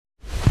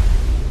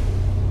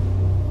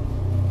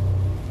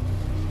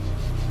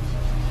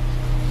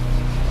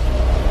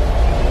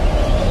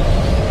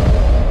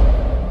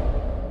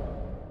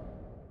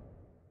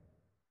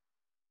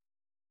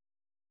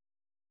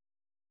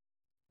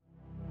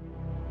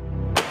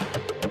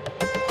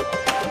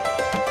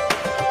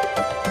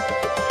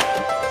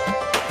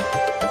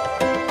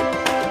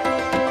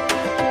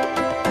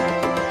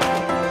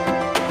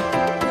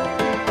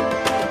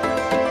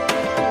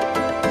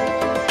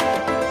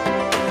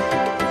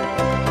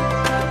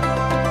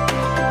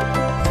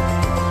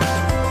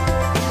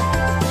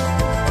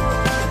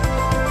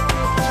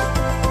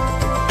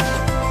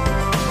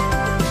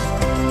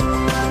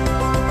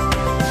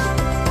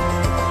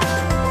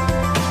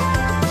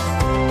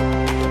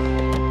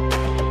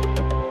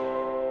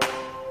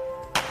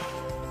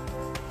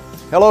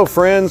Hello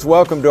friends,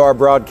 welcome to our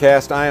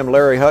broadcast. I am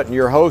Larry Hutton,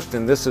 your host,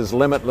 and this is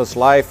Limitless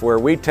Life, where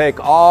we take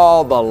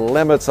all the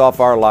limits off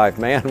our life,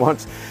 man.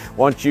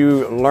 Once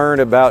you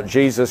learn about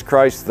Jesus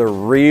Christ, the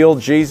real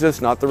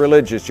Jesus, not the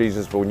religious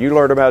Jesus, but when you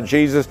learn about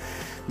Jesus,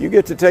 you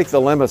get to take the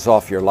limits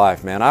off your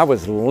life, man. I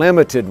was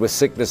limited with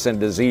sickness and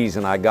disease,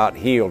 and I got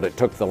healed. It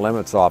took the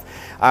limits off.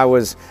 I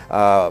was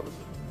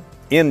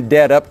in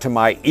debt up to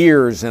my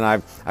ears, and I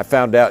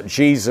found out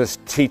Jesus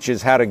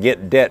teaches how to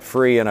get debt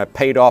free, and I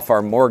paid off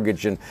our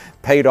mortgage and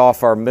paid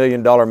off our $1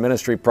 million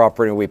ministry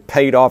property, and we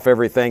paid off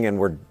everything, and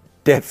we're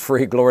debt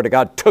free. Glory to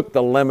God. Took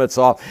the limits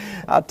off.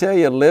 I'll tell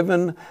you,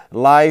 living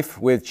life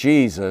with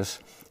Jesus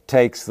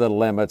takes the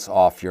limits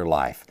off your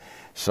life.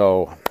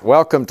 So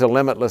welcome to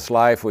Limitless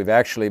Life. We've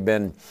actually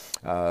been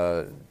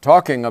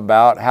talking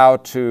about how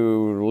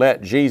to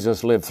let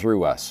Jesus live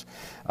through us.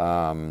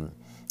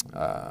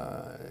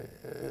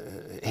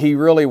 He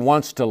really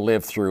wants to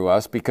live through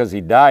us because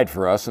He died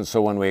for us, and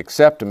so when we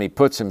accept Him, He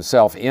puts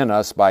Himself in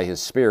us by His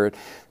Spirit,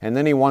 and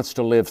then He wants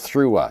to live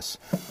through us.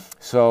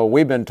 So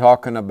we've been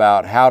talking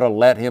about how to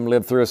let Him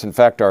live through us. In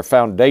fact, our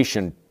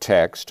foundation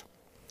text,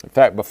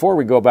 before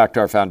we go back to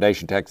our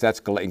foundation text,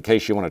 that's in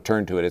case you want to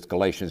turn to it, it's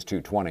Galatians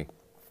 2:20.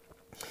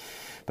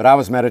 But I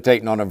was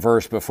meditating on a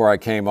verse before I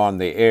came on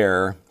the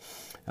air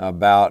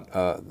about,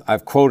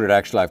 I've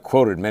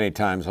quoted many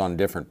times on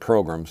different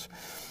programs,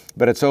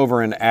 but it's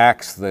over in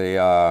Acts,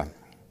 the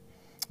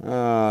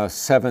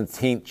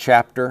 17th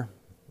chapter,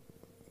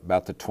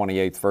 about the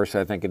 28th verse,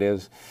 I think it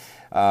is,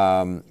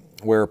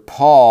 where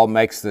Paul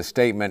makes the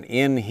statement,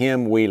 "In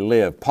Him we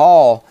live."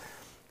 Paul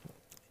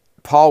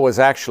was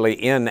actually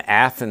in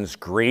Athens,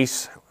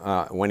 Greece,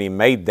 when he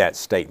made that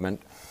statement,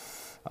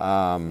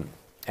 and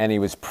he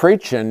was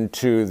preaching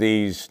to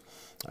these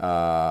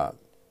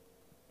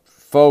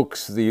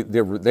folks.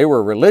 They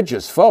were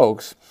religious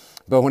folks.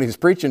 But when he was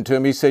preaching to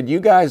him, he said, "You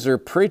guys are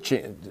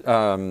preaching,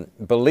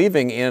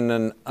 believing in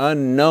an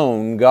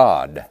unknown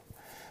God."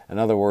 In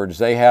other words,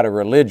 they had a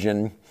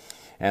religion,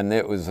 and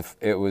they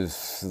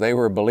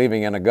were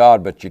believing in a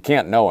God, but you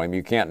can't know Him.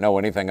 You can't know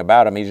anything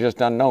about Him. He's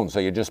just unknown, so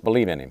you just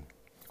believe in Him.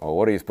 Well,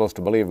 what are you supposed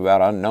to believe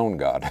about unknown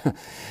God?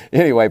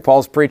 Anyway,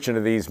 Paul's preaching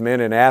to these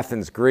men in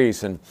Athens,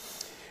 Greece, and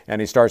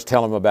he starts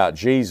telling them about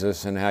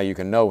Jesus and how you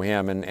can know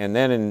Him. And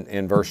then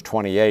in verse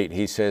 28,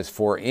 he says,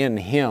 "For in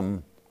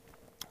Him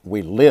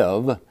we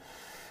live,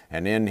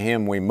 and in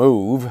Him we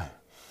move,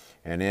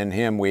 and in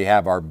Him we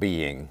have our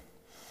being."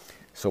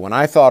 So when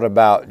I thought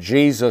about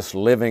Jesus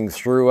living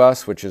through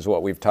us, which is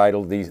what we've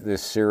titled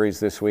this series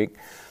this week,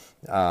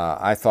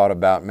 I thought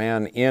about,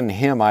 man, in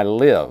Him I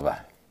live,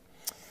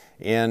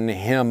 in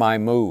Him I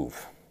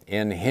move,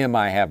 in Him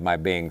I have my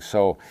being.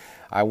 So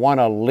I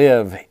want to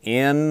live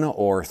in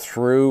or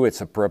through,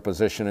 it's a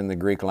preposition in the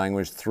Greek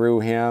language, through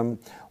Him,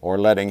 or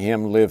letting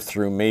Him live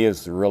through me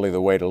is really the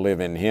way to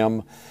live in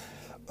Him.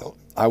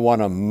 I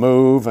want to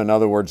move. In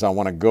other words, I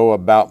want to go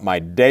about my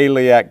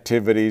daily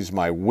activities,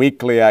 my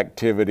weekly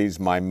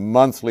activities, my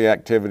monthly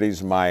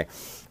activities, my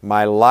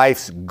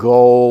life's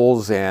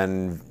goals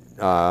and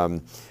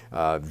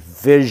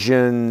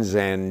visions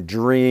and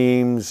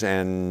dreams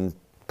and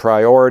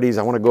priorities.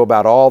 I want to go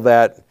about all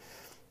that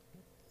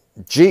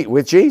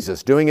with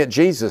Jesus, doing it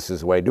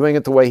Jesus' way, doing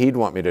it the way He'd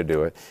want me to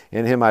do it.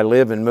 In Him I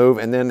live and move,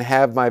 and then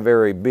have my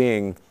very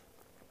being.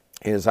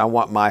 Is I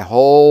want my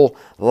whole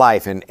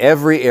life in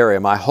every area,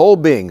 my whole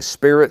being,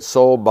 spirit,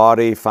 soul,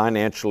 body,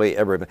 financially,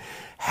 everything.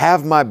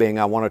 Have my being,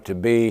 I want it to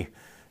be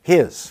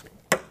His.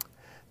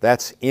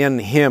 That's in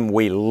Him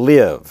we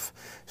live.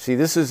 See,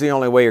 this is the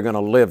only way you're going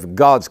to live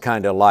God's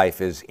kind of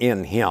life, is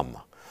in Him.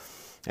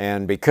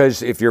 And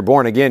because if you're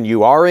born again,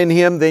 you are in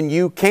Him, then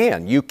you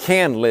can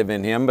live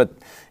in Him, but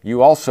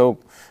you also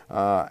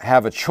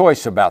have a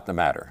choice about the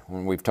matter,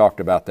 when we've talked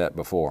about that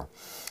before.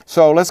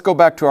 So let's go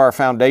back to our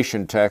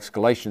foundation text,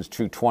 Galatians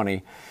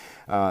 2:20.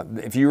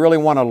 If you really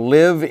want to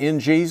live in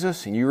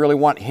Jesus, and you really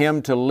want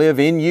Him to live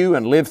in you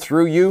and live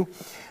through you,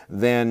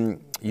 then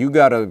you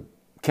got to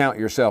count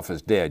yourself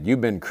as dead.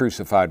 You've been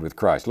crucified with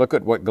Christ. Look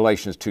at what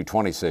Galatians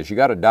 2:20 says. You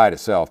got to die to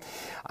self.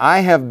 "I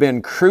have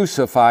been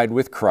crucified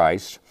with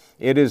Christ.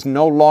 It is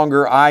no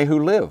longer I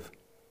who live,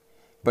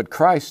 but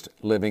Christ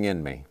living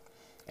in me.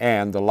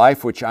 And the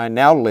life which I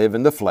now live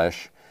in the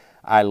flesh,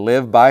 I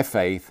live by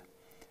faith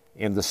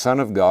in the Son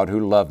of God who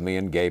loved me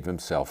and gave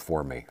Himself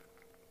for me."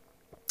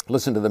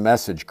 Listen to the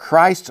message.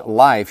 Christ's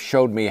life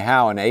showed me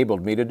how and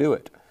enabled me to do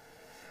it.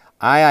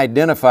 I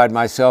identified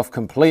myself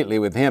completely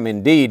with Him.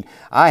 Indeed,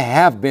 I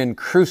have been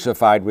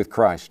crucified with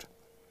Christ.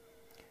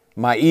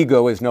 My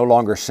ego is no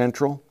longer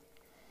central.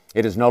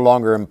 It is no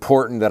longer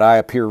important that I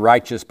appear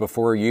righteous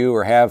before you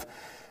or have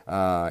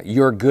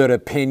your good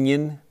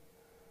opinion.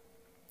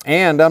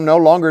 And I'm no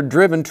longer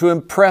driven to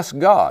impress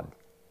God.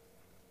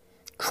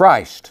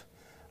 Christ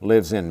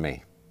lives in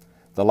me.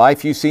 The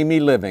life you see me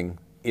living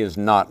is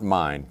not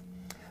mine,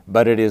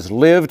 but it is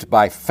lived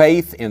by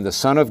faith in the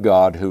Son of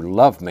God who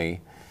loved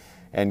me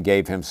and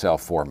gave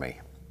Himself for me.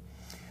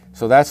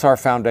 So that's our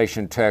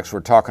foundation text.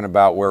 We're talking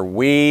about where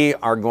we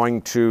are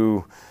going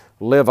to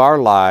live our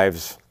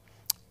lives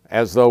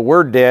as though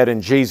we're dead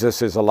and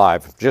Jesus is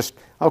alive. Just,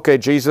 okay,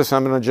 Jesus,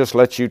 I'm going to just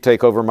let you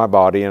take over my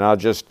body, and I'll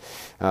just,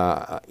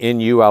 in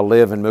you I'll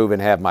live and move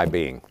and have my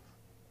being.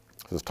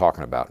 This is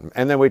talking about.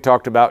 And then we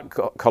talked about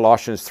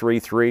Colossians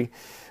 3:3,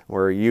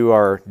 where you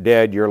are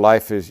dead, your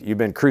life is, you've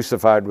been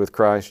crucified with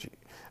Christ.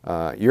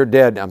 You're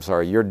dead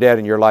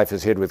and your life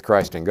is hid with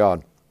Christ in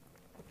God.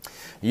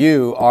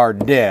 You are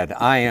dead,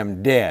 I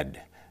am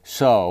dead,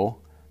 so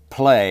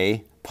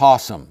play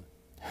possum.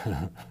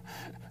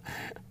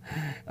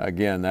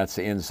 Again, that's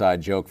the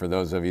inside joke for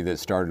those of you that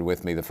started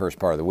with me the first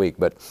part of the week.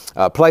 But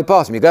play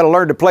possum. You got to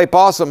learn to play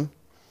possum.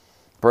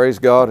 Praise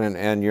God.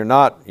 And you're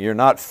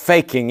not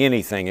faking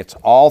anything. It's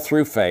all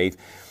through faith.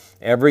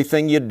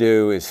 Everything you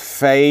do is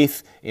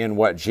faith in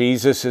what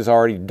Jesus has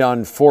already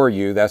done for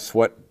you. That's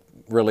what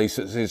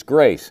releases His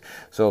grace.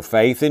 So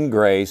faith in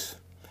grace.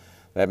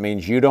 That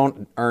means you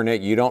don't earn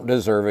it, you don't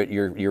deserve it.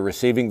 You're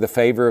receiving the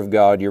favor of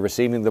God. You're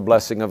receiving the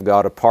blessing of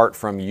God apart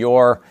from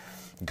your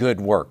good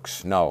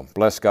works. No,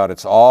 bless God,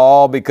 it's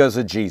all because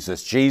of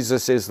Jesus.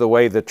 Jesus is the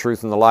way, the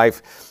truth, and the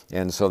life,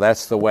 and so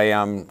that's the way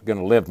I'm going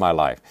to live my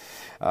life.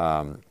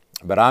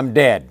 But I'm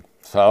dead,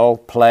 so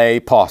play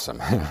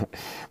possum.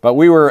 But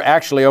we were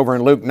actually over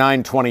in Luke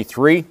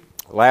 9:23,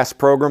 last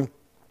program,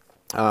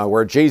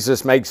 where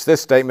Jesus makes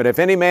this statement, if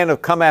any man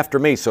have come after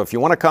me, so if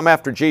you want to come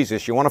after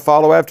Jesus, you want to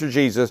follow after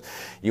Jesus,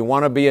 you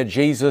want to be a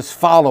Jesus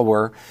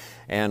follower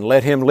and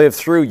let Him live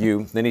through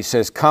you, then He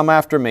says, come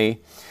after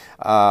me,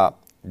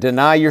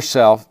 deny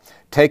yourself,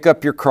 take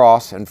up your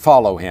cross and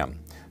follow Him.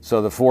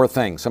 So the four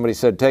things. Somebody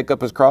said, take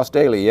up His cross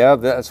daily. Yeah,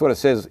 that's what it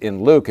says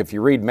in Luke. If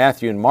you read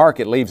Matthew and Mark,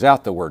 it leaves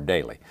out the word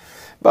daily.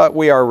 But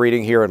we are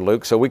reading here in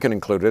Luke, so we can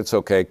include it. It's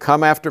okay.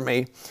 Come after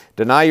me,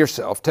 deny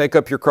yourself, take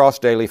up your cross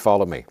daily,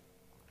 follow me.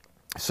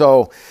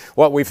 So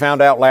what we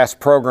found out last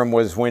program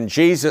was when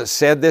Jesus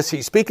said this,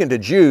 He's speaking to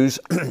Jews,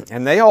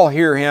 and they all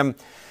hear Him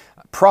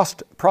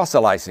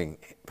proselytizing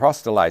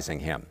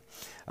Him.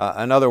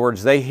 In other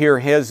words, they hear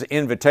His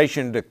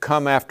invitation to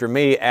come after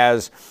me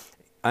as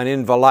an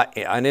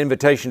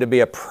invitation to be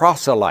a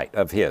proselyte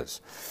of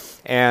His.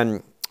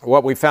 And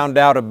what we found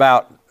out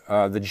about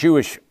the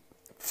Jewish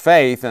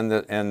faith and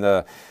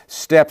the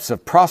steps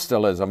of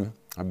proselytism,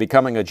 of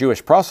becoming a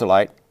Jewish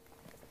proselyte,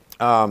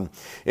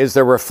 is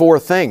there were four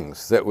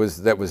things that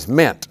was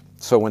meant.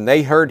 So when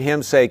they heard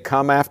Him say,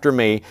 come after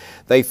me,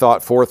 they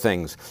thought four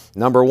things.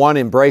 Number one,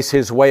 embrace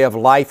His way of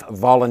life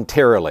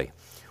voluntarily,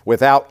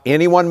 without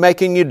anyone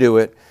making you do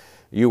it.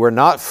 You were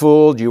not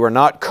fooled. You were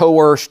not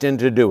coerced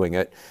into doing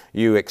it.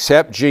 You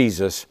accept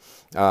Jesus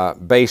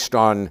based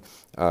on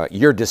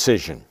your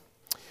decision.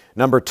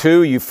 Number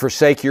two, you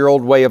forsake your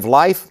old way of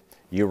life.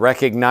 You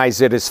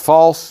recognize it as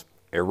false,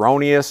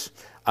 erroneous,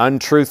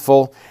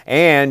 untruthful,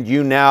 and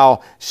you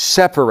now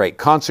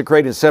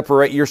consecrate and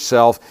separate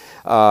yourself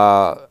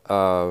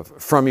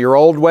from your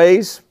old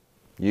ways.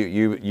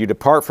 You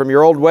depart from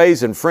your old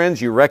ways, and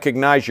friends, you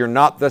recognize you're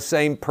not the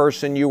same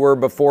person you were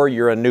before.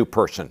 You're a new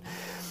person.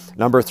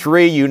 Number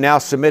three, you now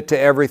submit to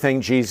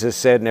everything Jesus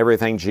said and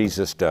everything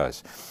Jesus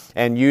does.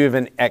 And you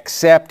even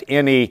accept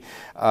any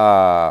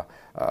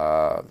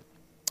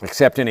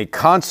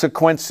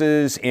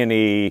consequences,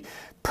 any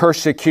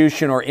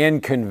persecution or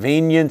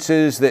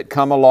inconveniences that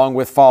come along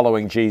with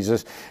following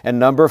Jesus. And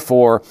number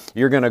four,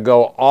 you're going to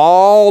go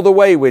all the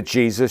way with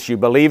Jesus. You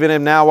believe in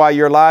Him now while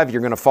you're alive.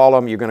 You're going to follow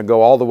Him. You're going to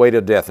go all the way to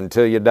death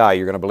until you die.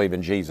 You're going to believe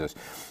in Jesus.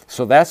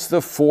 So that's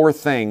the four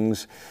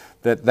things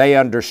that they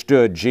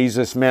understood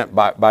Jesus meant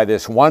by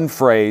this one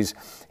phrase,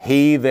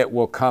 He that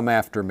will come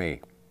after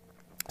me.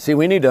 See,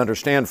 we need to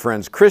understand,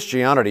 friends,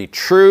 Christianity,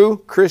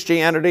 true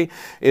Christianity,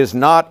 is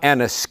not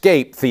an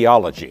escape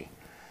theology.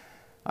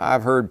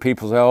 I've heard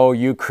people say, oh,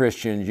 you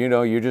Christians,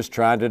 you're just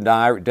trying to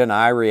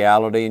deny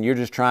reality, and you're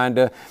just trying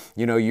to,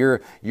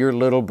 your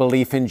little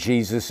belief in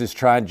Jesus is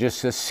trying to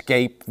just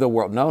escape the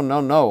world. No,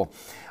 no, no.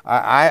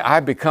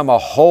 I become a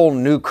whole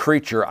new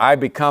creature. I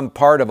become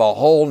part of a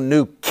whole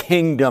new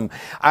kingdom.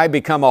 I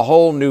become a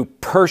whole new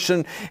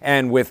person,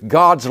 and with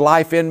God's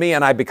life in me,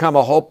 and I become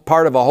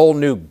part of a whole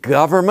new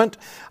government.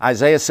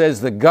 Isaiah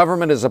says the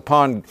government is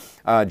upon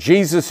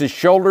Jesus'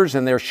 shoulders,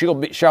 and there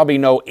shall be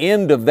no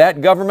end of that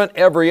government.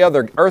 Every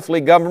other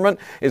earthly government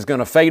is going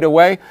to fade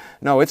away.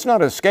 No, it's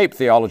not escape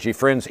theology,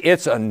 friends.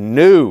 It's a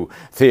new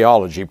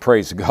theology,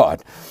 praise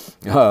God.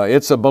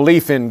 It's a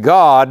belief in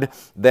God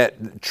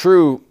that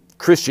true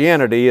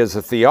Christianity is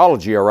a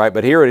theology, all right,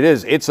 but here it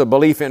is. It's a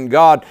belief in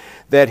God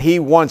that He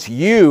wants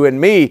you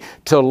and me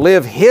to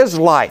live His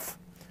life,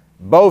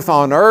 both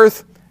on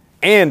earth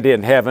and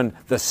in heaven,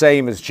 the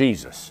same as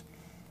Jesus.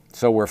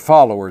 So we're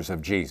followers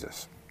of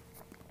Jesus.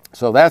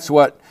 So that's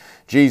what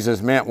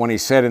Jesus meant when He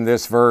said in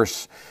this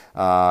verse,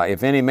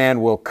 if any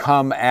man will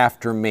come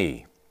after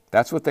me.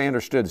 That's what they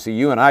understood. See,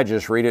 you and I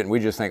just read it and we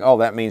just think, oh,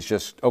 that means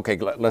just, okay,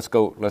 let's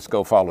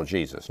go follow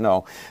Jesus.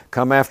 No,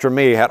 come after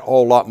me had a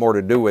whole lot more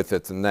to do with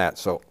it than that.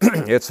 So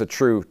it's a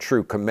true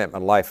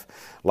commitment,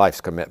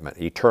 life's commitment,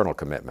 eternal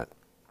commitment.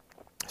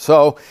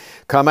 So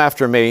come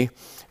after me.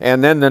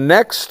 And then the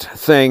next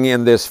thing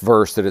in this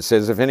verse that it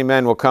says, if any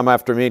man will come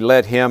after me,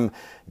 let him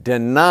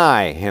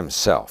deny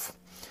himself.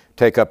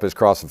 Take up his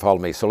cross and follow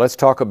me. So let's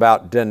talk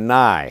about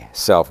deny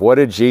self. What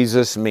did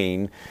Jesus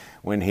mean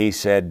when he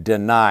said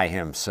deny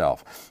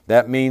himself?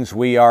 That means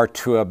we are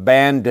to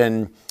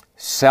abandon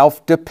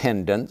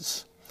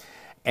self-dependence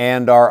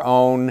and our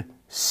own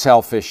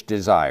selfish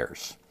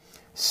desires.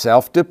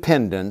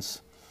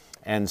 Self-dependence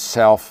and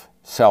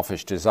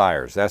selfish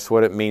desires. That's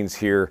what it means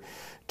here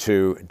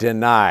to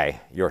deny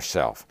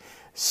yourself.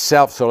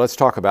 So let's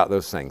talk about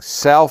those things.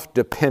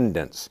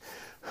 Self-dependence.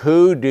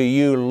 Who do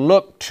you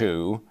look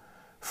to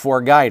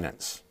for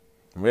guidance?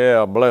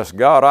 Well, bless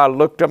God, I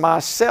look to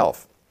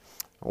myself.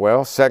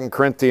 Well, 2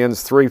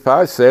 Corinthians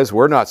 3:5 says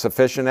we're not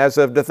sufficient as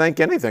of to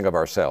think anything of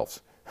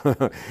ourselves.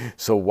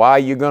 So why are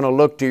you going to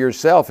look to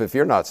yourself if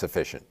you're not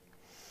sufficient?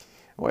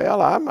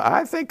 Well,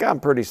 I think I'm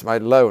pretty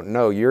smart.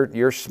 No,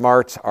 your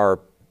smarts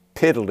are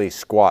piddly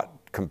squat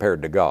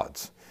compared to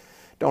God's.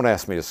 Don't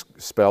ask me to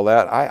spell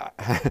that.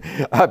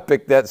 I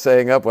picked that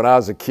saying up when I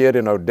was a kid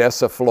in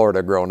Odessa,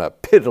 Florida, growing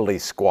up. Piddly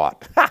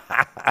squat.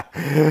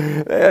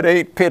 That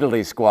ain't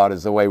piddly squat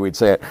is the way we'd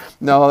say it.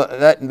 No,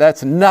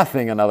 that's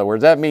nothing, in other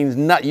words. That means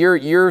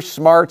your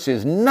smarts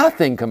is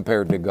nothing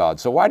compared to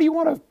God. So why do you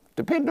want to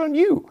depend on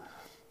you?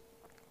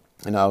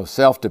 You know,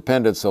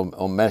 self-dependence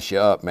will mess you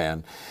up,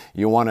 man.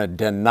 You want to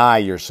deny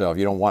yourself.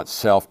 You don't want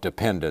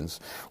self-dependence.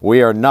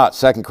 We are not,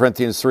 2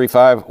 Corinthians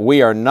 3:5,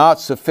 we are not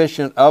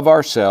sufficient of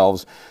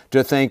ourselves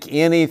to think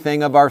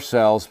anything of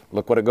ourselves.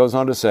 Look what it goes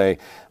on to say,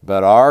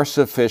 but our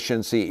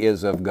sufficiency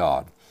is of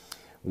God.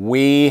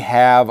 We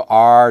have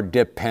our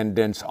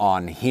dependence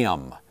on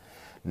Him,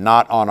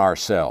 not on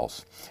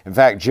ourselves. In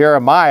fact,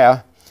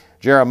 Jeremiah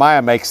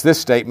makes this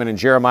statement in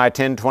Jeremiah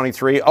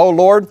 10:23, "O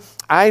Lord,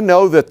 I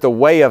know that the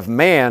way of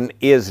man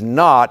is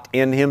not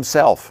in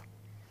himself."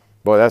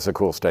 Boy, that's a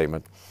cool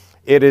statement.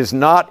 It is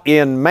not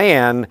in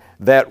man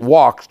that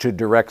walks to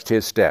direct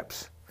his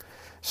steps.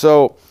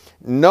 So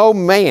no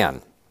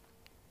man,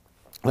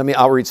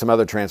 I'll read some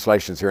other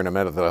translations here in a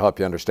minute that'll help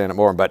you understand it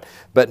more,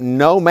 but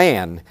no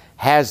man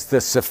has the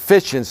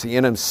sufficiency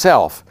in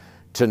himself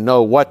to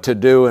know what to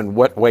do and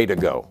what way to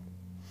go.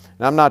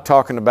 And I'm not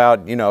talking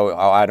about,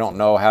 I don't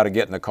know how to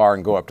get in the car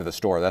and go up to the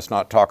store. That's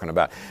not talking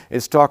about.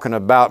 It's talking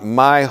about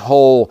my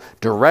whole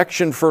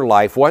direction for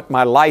life, what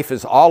my life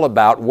is all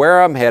about,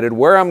 where I'm headed,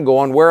 where I'm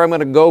going, where I'm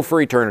going to go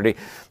for eternity.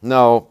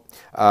 No,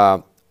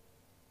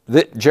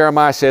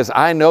 Jeremiah says,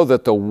 I know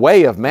that the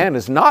way of man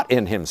is not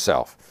in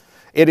himself.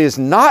 It is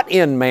not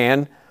in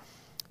man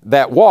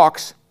that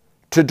walks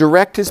to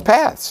direct his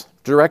paths,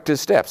 direct his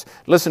steps.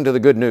 Listen to the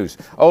good news.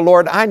 Oh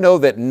Lord, I know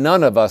that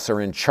none of us are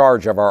in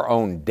charge of our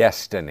own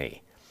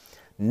destiny.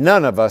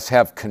 None of us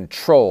have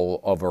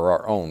control over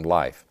our own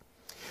life.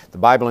 The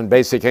Bible in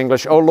basic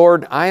English, oh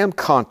Lord, I am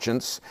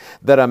conscious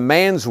that a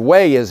man's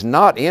way is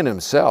not in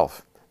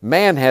himself.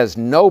 Man has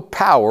no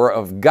power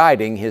of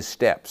guiding his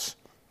steps.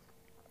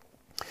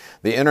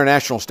 The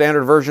International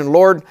Standard Version,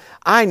 Lord,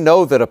 I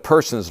know that a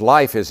person's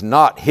life is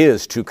not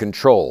his to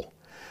control,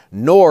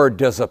 nor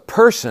does a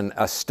person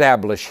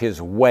establish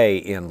his way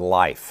in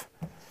life.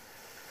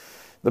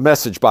 The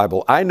Message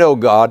Bible, I know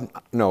God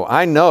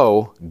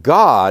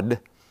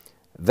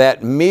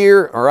that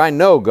mere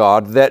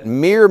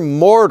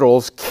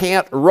mortals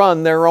can't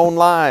run their own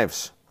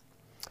lives.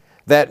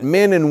 That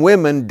men and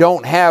women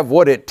don't have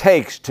what it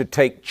takes to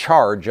take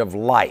charge of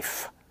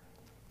life.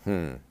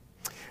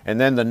 And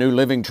then the New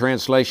Living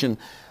Translation,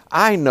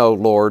 I know,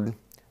 Lord,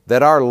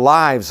 that our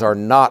lives are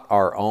not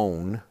our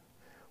own.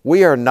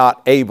 We are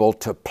not able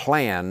to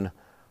plan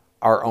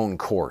our own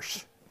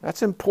course.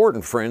 That's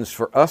important, friends,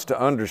 for us to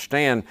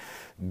understand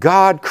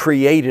God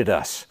created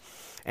us,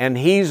 and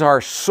He's our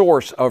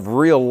source of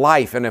real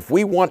life. And if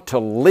we want to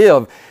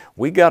live,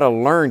 we got to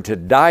learn to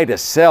die to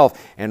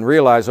self and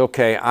realize,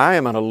 okay, I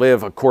am going to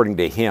live according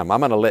to Him.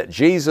 I'm going to let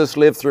Jesus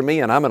live through me,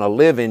 and I'm going to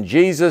live in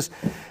Jesus,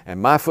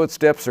 and my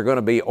footsteps are going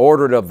to be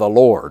ordered of the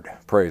Lord.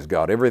 Praise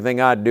God.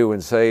 Everything I do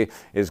and say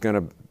is going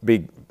to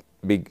be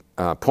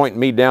pointing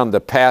me down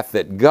the path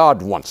that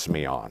God wants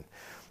me on.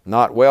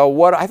 Not, well,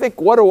 what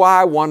do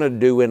I want to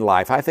do in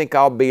life? I think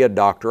I'll be a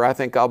doctor. I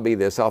think I'll be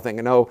this.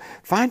 No,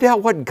 find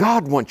out what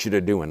God wants you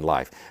to do in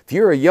life. If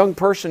you're a young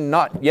person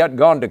not yet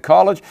gone to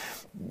college,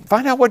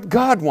 find out what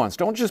God wants.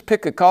 Don't just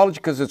pick a college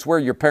because it's where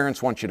your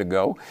parents want you to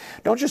go.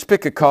 Don't just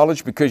pick a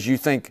college because you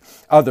think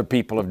other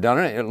people have done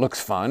it. It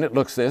looks fun. It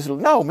looks this.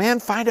 No, man,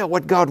 find out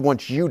what God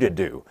wants you to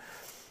do.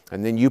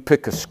 And then you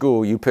pick a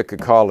school, you pick a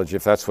college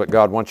if that's what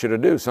God wants you to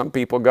do. Some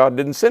people God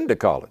didn't send to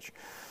college.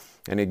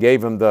 And He gave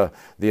them the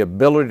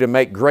ability to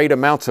make great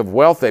amounts of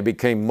wealth. They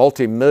became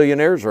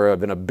multimillionaires or have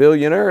been a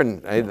billionaire,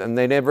 and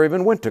they never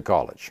even went to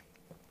college.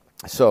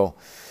 So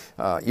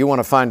you want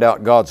to find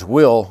out God's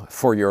will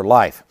for your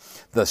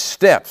life. The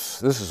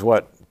steps, this is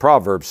what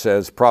Proverbs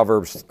says,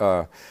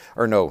 Psalm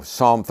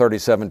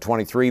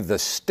 37:23, the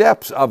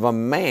steps of a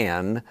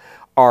man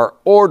are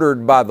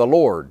ordered by the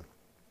Lord,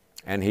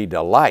 and He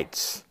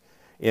delights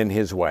in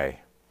His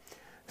way.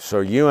 So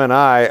you and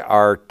I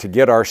are to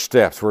get our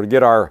steps. We're to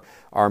get our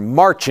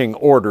marching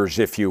orders,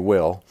 if you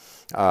will,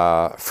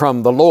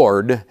 from the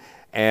Lord,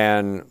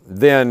 and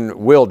then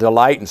we'll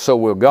delight, and so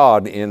will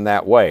God in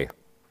that way.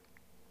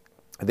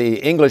 The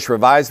English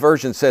Revised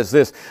Version says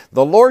this: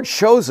 the Lord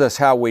shows us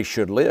how we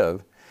should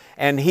live,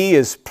 and He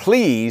is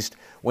pleased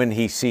when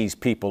He sees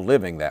people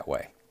living that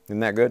way. Isn't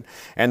that good?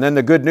 And then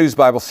the Good News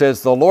Bible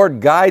says, the Lord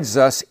guides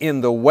us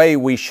in the way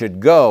we should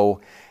go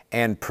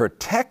and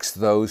protects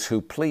those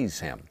who please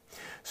Him.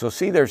 So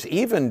see, there's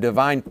even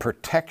divine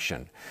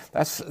protection.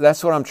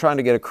 That's what I'm trying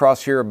to get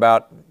across here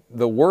about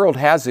the world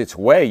has its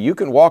way. You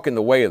can walk in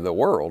the way of the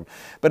world,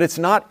 but it's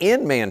not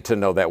in man to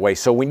know that way.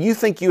 So when you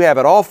think you have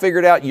it all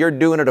figured out, you're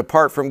doing it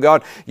apart from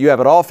God, you have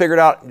it all figured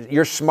out,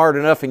 you're smart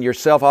enough in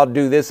yourself, I'll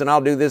do this and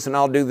I'll do this and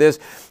I'll do this,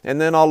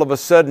 and then all of a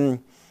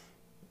sudden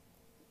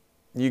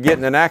you get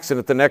in an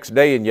accident the next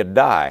day and you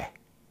die.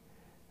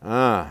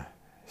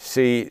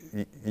 See,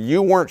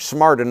 you weren't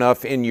smart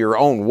enough in your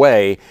own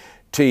way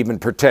to even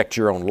protect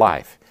your own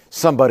life.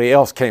 Somebody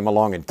else came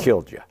along and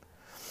killed you.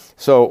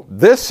 So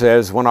this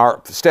says when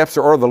our steps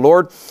are ordered of the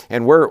Lord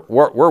and we're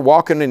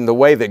walking in the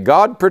way that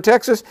God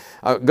protects us,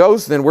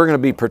 goes, then we're going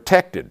to be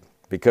protected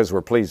because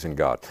we're pleasing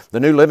God.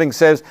 The New Living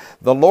says,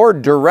 the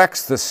Lord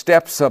directs the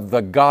steps of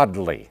the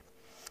godly.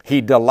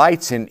 He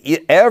delights in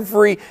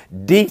every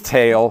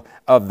detail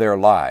of their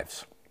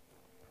lives.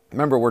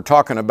 Remember, we're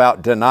talking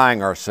about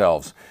denying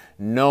ourselves.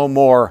 No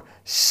more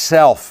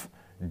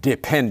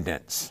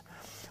self-dependence.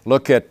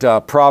 Look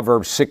at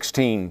Proverbs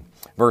 16,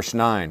 verse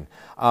 9.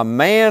 A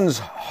man's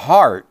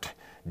heart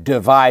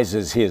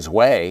devises his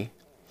way,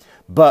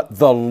 but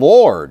the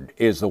Lord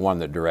is the one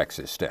that directs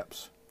his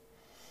steps.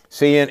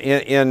 See,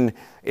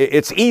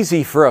 it's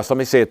easy for us, let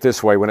me say it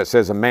this way, when it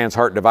says a man's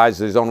heart devises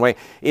his own way,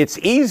 it's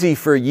easy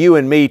for you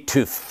and me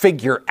to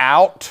figure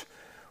out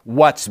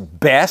what's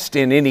best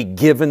in any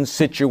given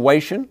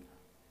situation.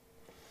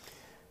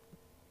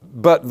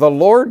 But the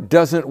Lord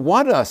doesn't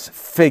want us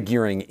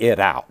figuring it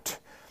out.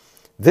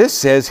 This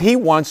says He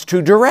wants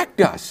to direct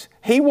us.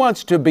 He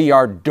wants to be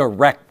our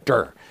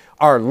director,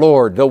 our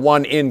Lord, the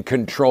one in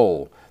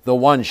control, the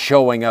one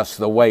showing us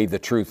the way, the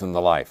truth, and the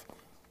life.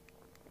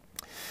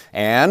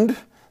 And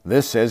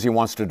this says He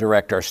wants to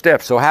direct our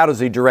steps. So how does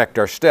He direct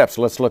our steps?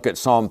 Let's look at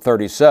Psalm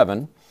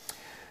 37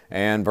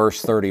 and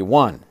verse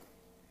 31.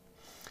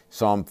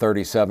 Psalm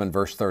 37,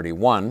 verse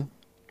 31.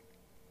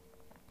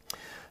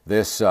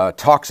 This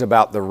talks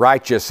about the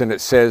righteous, and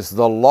it says,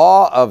 the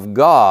law of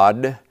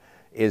God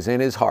is in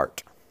his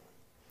heart.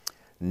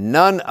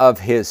 None of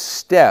his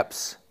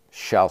steps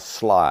shall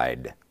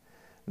slide.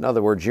 In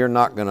other words, you're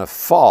not going to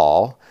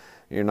fall.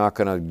 You're not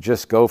going to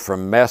just go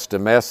from mess to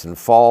mess and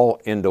fall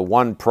into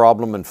one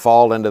problem and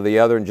fall into the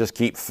other and just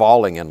keep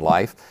falling in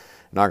life.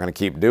 Not going to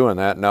keep doing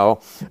that.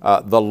 No,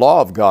 the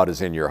law of God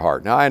is in your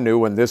heart. Now, I knew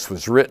when this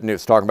was written, it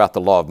was talking about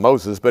the law of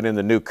Moses, but in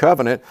the New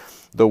Covenant,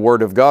 the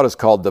Word of God is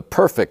called the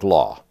perfect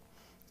law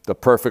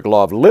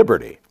of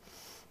liberty.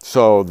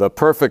 So the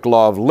perfect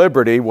law of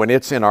liberty, when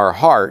it's in our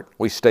heart,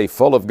 we stay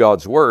full of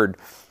God's Word,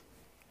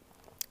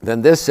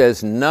 then this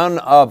says none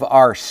of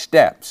our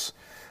steps,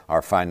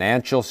 our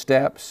financial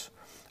steps,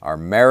 our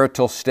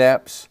marital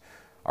steps,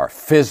 our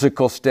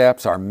physical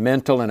steps, our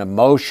mental and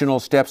emotional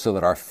steps so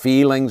that our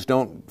feelings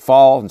don't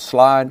fall and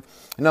slide.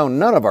 No,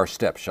 none of our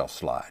steps shall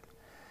slide.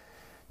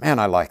 Man,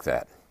 I like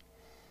that.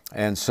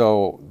 And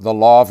so the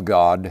law of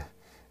God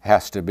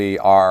has to be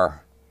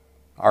our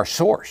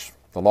source,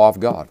 the law of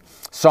God.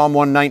 Psalm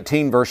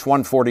 119, verse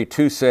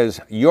 142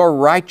 says, your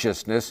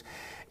righteousness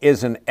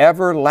is an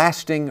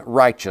everlasting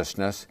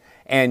righteousness,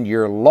 and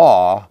your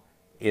law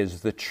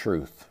is the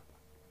truth.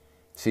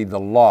 See, the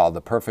law,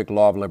 the perfect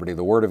law of liberty,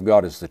 the Word of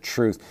God is the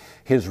truth.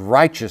 His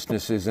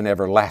righteousness is an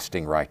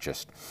everlasting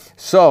righteousness.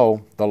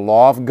 So, the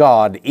law of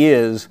God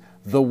is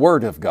the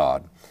Word of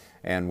God.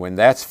 And when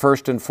that's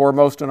first and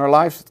foremost in our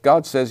lives,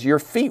 God says your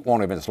feet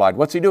won't even slide.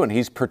 What's He doing?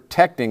 He's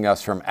protecting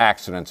us from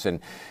accidents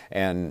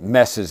and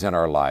messes in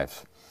our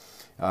lives.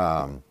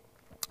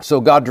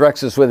 So God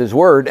directs us with His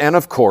Word, and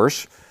of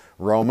course,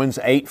 Romans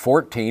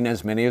 8:14,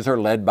 as many as are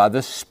led by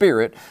the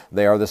Spirit,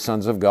 they are the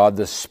sons of God.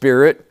 The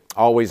Spirit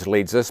always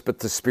leads us, but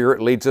the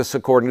Spirit leads us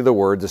according to the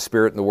Word. The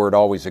Spirit and the Word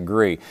always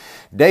agree.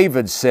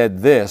 David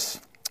said this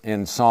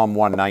in Psalm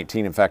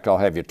 119. In fact, I'll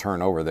have you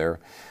turn over there.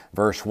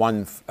 Verse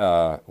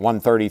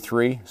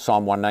 133,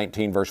 Psalm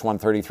 119, verse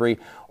 133,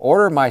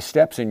 order my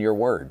steps in your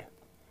Word.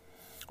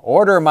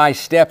 Order my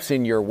steps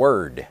in your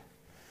Word.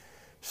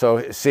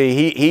 So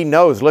see, he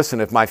knows, listen,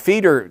 if my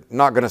feet are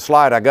not going to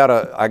slide, I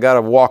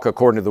gotta walk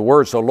according to the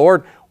Word. So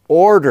Lord,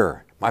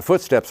 order. My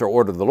footsteps are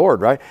ordered of the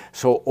Lord, right?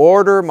 So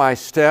order my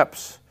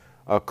steps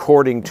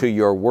according to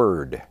your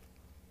Word.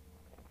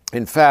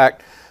 In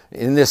fact,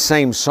 in this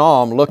same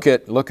psalm, look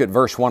at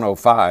verse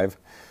 105.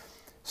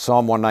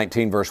 Psalm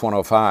 119, verse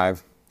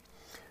 105.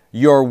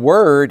 Your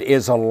Word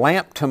is a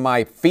lamp to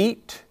my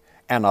feet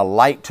and a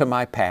light to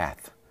my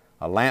path.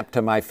 A lamp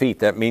to my feet.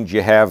 That means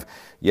you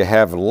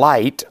have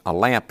light, a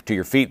lamp to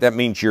your feet. That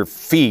means your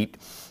feet,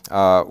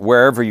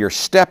 wherever you're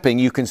stepping,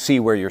 you can see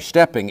where you're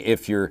stepping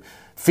if your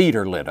feet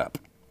are lit up,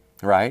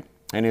 right?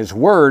 And His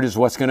Word is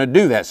what's going to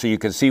do that. So you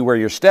can see where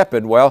you're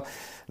stepping. Well,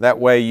 that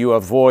way you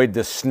avoid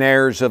the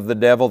snares of the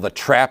devil, the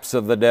traps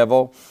of the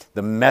devil,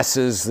 the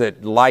messes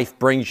that life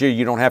brings you.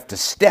 You don't have to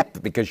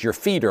step because your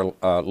feet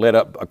are lit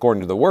up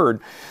according to the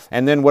Word.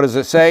 And then what does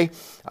it say?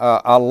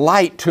 A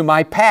light to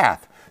my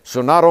path.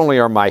 So not only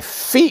are my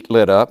feet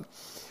lit up,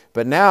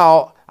 but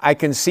now I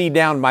can see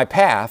down my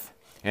path,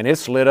 and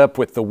it's lit up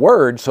with the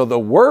Word. So the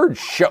Word's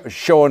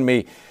showing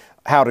me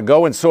how to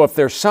go. And so if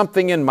there's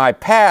something in my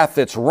path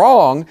that's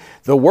wrong,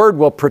 the Word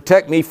will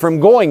protect me from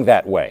going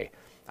that way.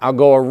 I'll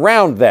go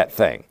around that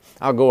thing.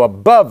 I'll go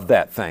above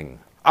that thing.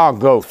 I'll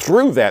go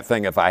through that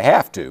thing if I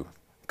have to,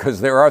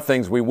 because there are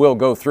things we will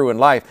go through in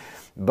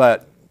life,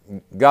 but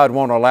God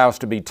won't allow us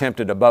to be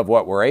tempted above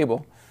what we're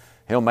able.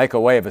 He'll make a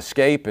way of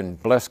escape,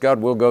 and bless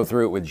God, we'll go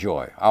through it with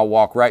joy. I'll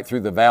walk right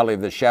through the valley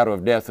of the shadow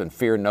of death and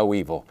fear no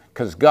evil,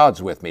 because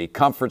God's with me. He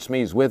comforts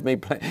me. He's with me.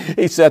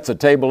 He sets a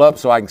table up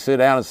so I can sit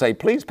down and say,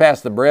 please pass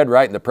the bread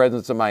right in the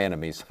presence of my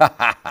enemies.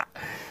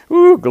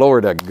 Ooh,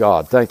 glory to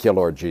God. Thank you,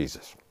 Lord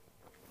Jesus.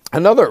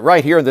 Another,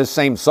 right here in this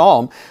same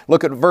psalm,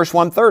 look at verse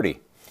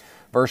 130.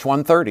 Verse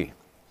 130.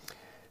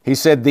 He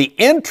said, the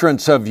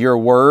entrance of your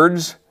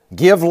words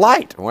give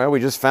light. Well,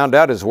 we just found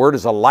out His Word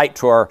is a light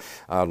to our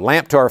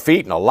lamp to our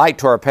feet and a light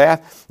to our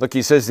path. Look,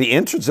 He says, the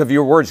entrance of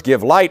your words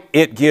give light.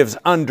 It gives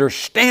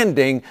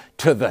understanding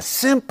to the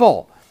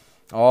simple.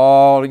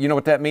 Oh, you know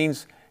what that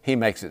means? He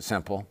makes it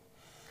simple.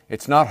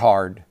 It's not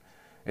hard.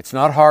 It's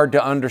not hard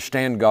to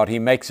understand God. He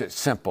makes it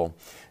simple.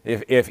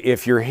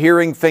 If you're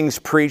hearing things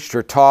preached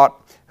or taught,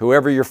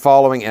 whoever you're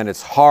following, and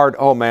it's hard,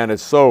 oh man,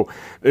 it's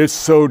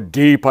so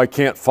deep, I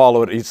can't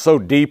follow it. It's so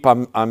deep,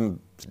 I'm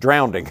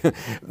drowning.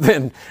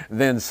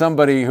 then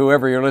somebody,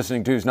 whoever you're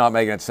listening to, is not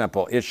making it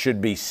simple. It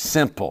should be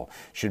simple.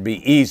 It should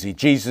be easy.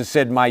 Jesus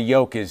said, my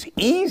yoke is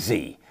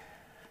easy.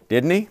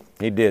 Didn't He?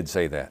 He did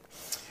say that.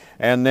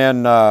 And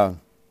then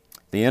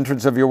the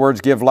entrance of your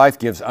words give life,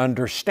 gives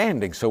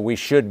understanding. So we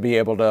should be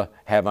able to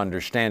have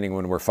understanding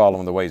when we're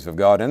following the ways of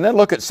God. And then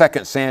look at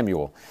 2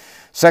 Samuel.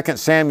 2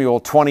 Samuel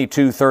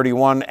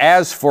 22:31,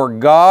 as for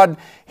God,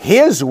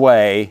 His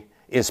way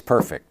is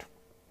perfect.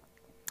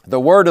 The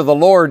word of the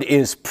Lord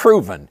is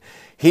proven.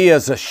 He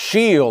is a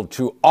shield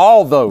to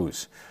all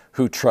those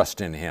who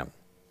trust in Him.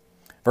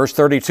 Verse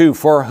 32,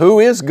 for who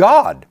is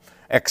God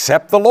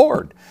except the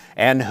Lord?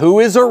 And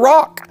who is a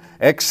rock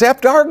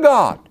except our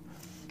God?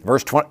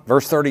 Verse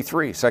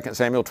 33, 2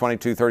 Samuel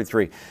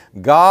 22:33,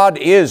 God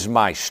is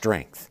my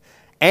strength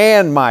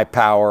and my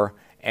power,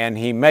 and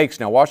He makes,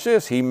 now watch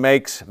this, He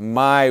makes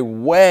my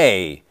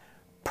way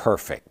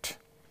perfect.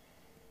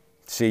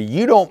 See,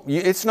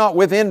 it's not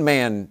within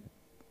man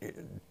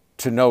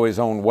to know his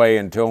own way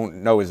and to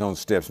know his own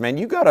steps. Man,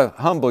 you got to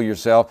humble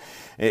yourself.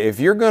 If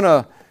you're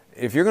gonna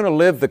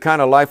live the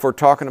kind of life we're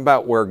talking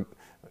about, where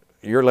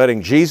you're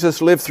letting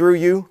Jesus live through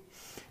you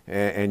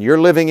and you're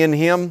living in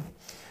Him,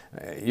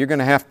 you're going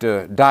to have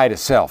to die to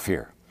self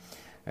here.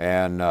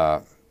 And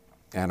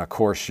of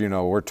course, you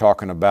know, we're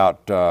talking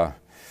about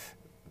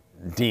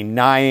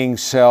denying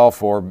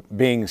self or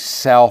being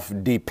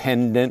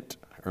self-dependent.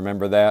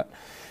 Remember that?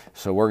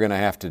 So we're going to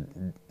have to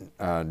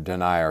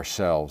deny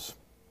ourselves.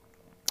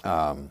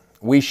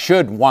 We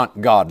should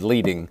want God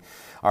leading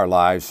our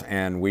lives,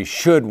 and we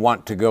should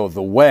want to go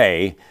the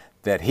way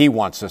that He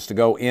wants us to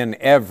go in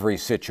every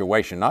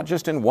situation, not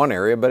just in one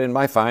area, but in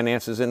my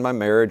finances, in my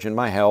marriage, in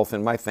my health,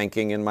 in my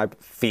thinking, in my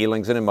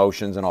feelings and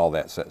emotions, and all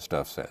that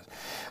stuff says.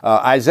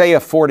 Isaiah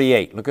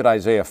 48, look at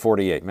Isaiah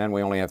 48. Man,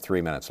 we only have 3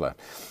 minutes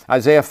left.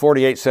 Isaiah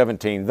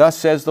 48:17, thus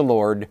says the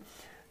Lord,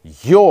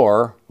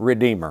 your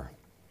Redeemer.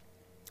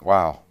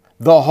 Wow.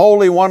 The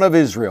Holy One of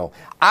Israel.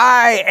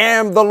 I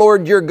am the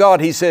Lord your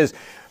God, He says,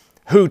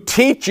 who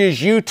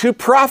teaches you to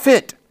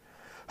profit,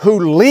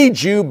 who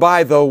leads you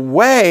by the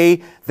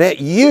way that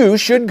you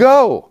should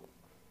go.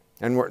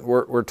 And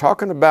we're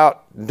talking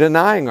about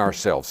denying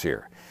ourselves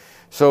here.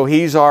 So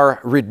He's our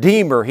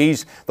Redeemer.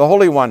 He's the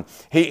Holy One.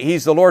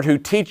 He's the Lord who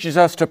teaches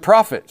us to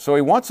profit. So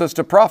He wants us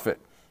to profit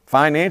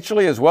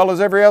financially as well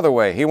as every other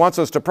way. He wants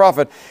us to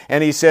profit.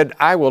 And He said,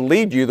 I will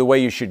lead you the way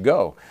you should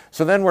go.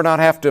 So then we're not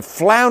have to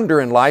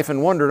flounder in life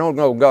and wonder, oh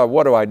no, God,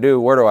 what do I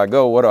do? Where do I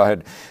go? What do I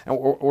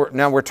do?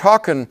 Now we're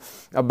talking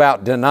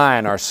about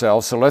denying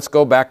ourselves. So let's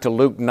go back to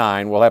Luke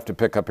 9. We'll have to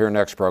pick up here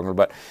next program.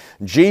 But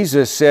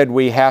Jesus said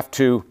we have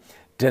to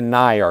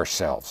deny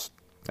ourselves.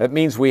 That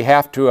means we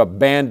have to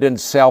abandon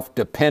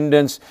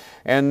self-dependence,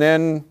 and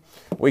then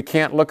we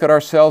can't look at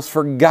ourselves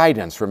for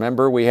guidance.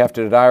 Remember, we have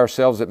to deny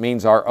ourselves. It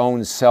means our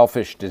own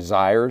selfish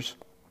desires.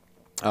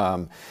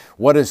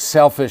 What does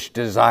selfish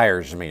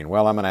desires mean?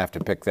 Well, I'm going to have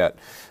to pick that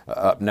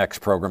up next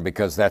program,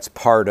 because that's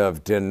part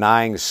of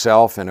denying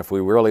self. And if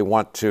we really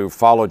want to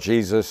follow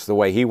Jesus the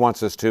way He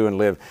wants us to and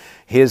live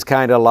His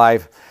kind of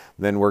life,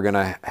 then we're going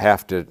to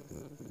have to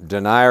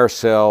deny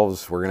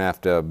ourselves. We're going to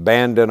have to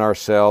abandon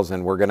ourselves,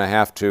 and we're going to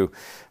have to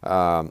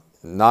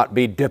not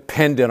be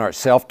dependent or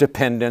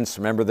self-dependence.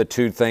 Remember the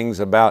two things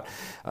about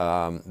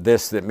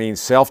this that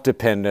means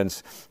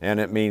self-dependence and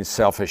it means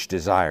selfish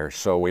desires.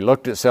 So we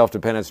looked at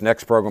self-dependence.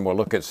 Next program we'll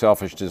look at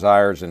selfish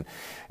desires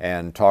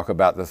and talk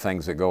about the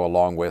things that go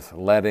along with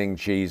letting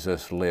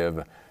Jesus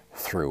live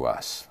through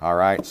us. All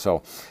right, so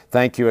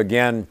thank you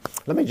again.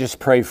 Let me just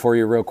pray for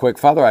you real quick.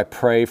 Father, I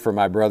pray for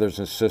my brothers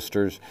and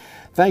sisters.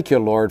 Thank you,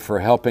 Lord, for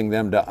helping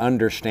them to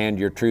understand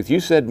your truth. You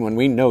said when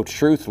we know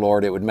truth,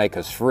 Lord, it would make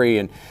us free.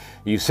 And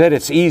you said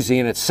it's easy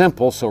and it's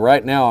simple. So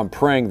right now I'm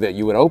praying that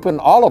you would open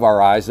all of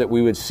our eyes, that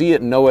we would see it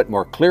and know it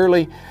more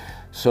clearly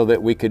so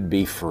that we could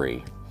be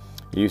free.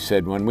 You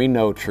said when we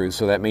know truth,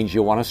 so that means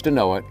you want us to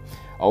know it.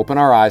 Open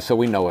our eyes so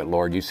we know it,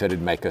 Lord. You said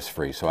it'd make us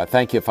free. So I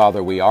thank you,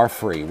 Father, we are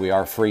free. We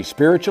are free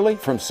spiritually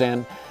from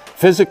sin,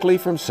 physically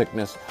from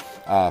sickness,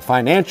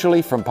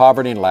 financially from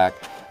poverty and lack,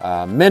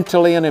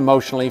 mentally and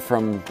emotionally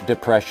from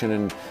depression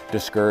and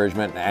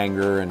discouragement and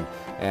anger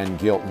and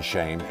guilt and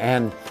shame,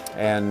 and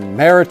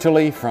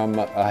maritally from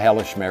a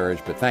hellish marriage.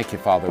 But thank you,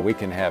 Father, we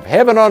can have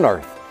heaven on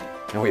earth,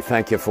 and we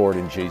thank you for it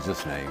in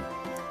Jesus' name.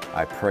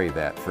 I pray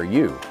that for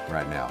you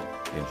right now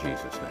in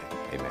Jesus' name.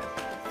 Amen.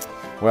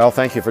 Well,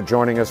 thank you for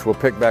joining us. We'll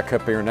pick back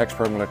up here next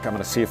program. I'm going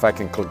to see if I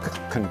can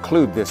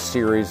conclude this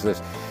series,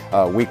 this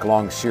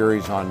week-long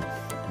series on,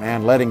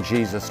 man, letting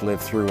Jesus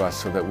live through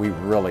us so that we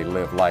really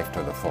live life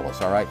to the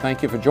fullest. All right,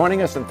 thank you for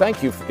joining us, and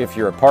thank you if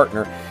you're a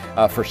partner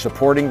for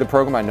supporting the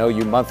program. I know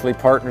you monthly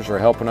partners are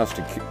helping us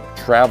to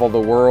travel the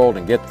world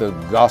and get the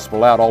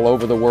gospel out all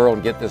over the world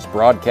and get this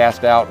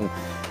broadcast out. And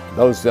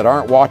those that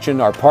aren't watching,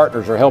 our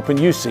partners are helping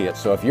you see it.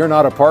 So if you're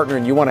not a partner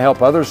and you want to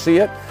help others see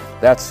it,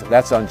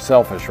 that's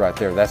unselfish right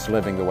there. That's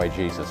living the way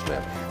Jesus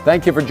lived.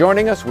 Thank you for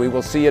joining us. We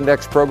will see you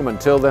next program.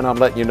 Until then, I'm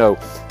letting you know,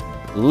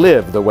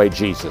 live the way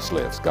Jesus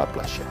lives. God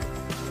bless you.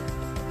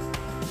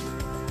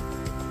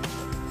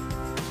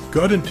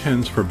 God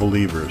intends for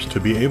believers to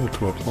be able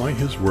to apply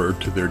His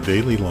Word to their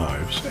daily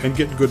lives and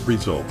get good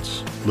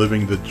results,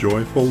 living the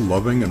joyful,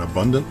 loving, and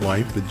abundant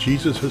life that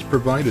Jesus has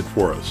provided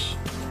for us.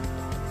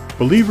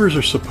 Believers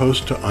are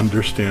supposed to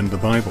understand the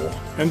Bible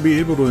and be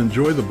able to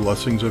enjoy the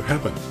blessings of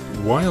heaven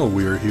while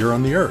we are here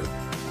on the earth.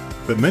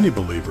 But many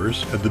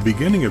believers, at the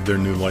beginning of their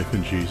new life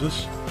in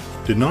Jesus,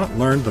 did not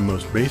learn the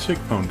most basic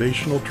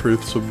foundational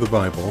truths of the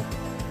Bible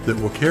that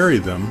will carry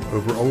them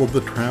over all of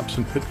the traps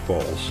and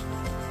pitfalls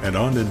and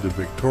on into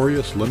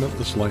victorious,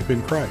 limitless life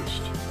in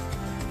Christ.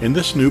 In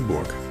this new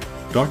book,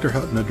 Dr.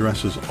 Hutton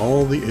addresses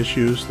all the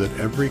issues that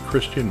every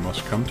Christian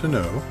must come to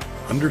know,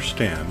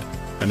 understand,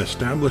 and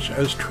establish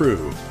as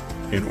true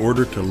in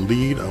order to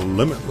lead a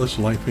limitless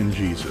life in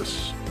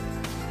Jesus.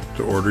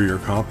 To order your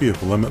copy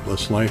of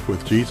Limitless Life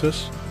with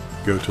Jesus,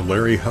 go to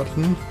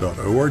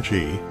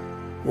larryhutton.org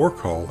or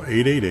call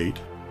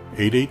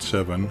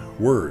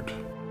 888-887-WORD.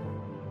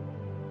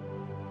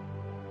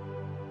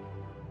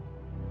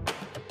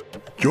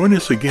 Join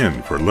us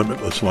again for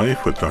Limitless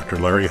Life with Dr.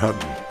 Larry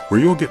Hutton, where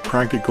you'll get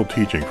practical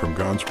teaching from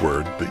God's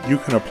Word that you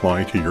can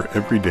apply to your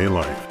everyday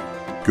life.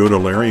 Go to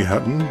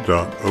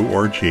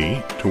larryhutton.org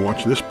to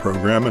watch this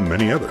program and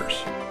many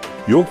others.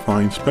 You'll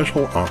find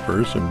special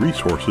offers and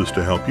resources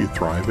to help you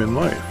thrive in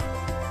life.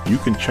 You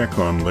can check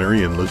on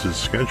Larry and Liz's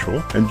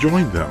schedule and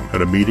join them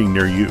at a meeting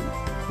near you.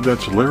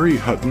 That's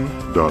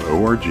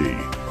larryhutton.org,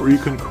 or you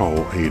can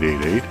call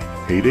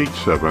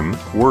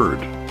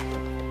 888-887-WORD.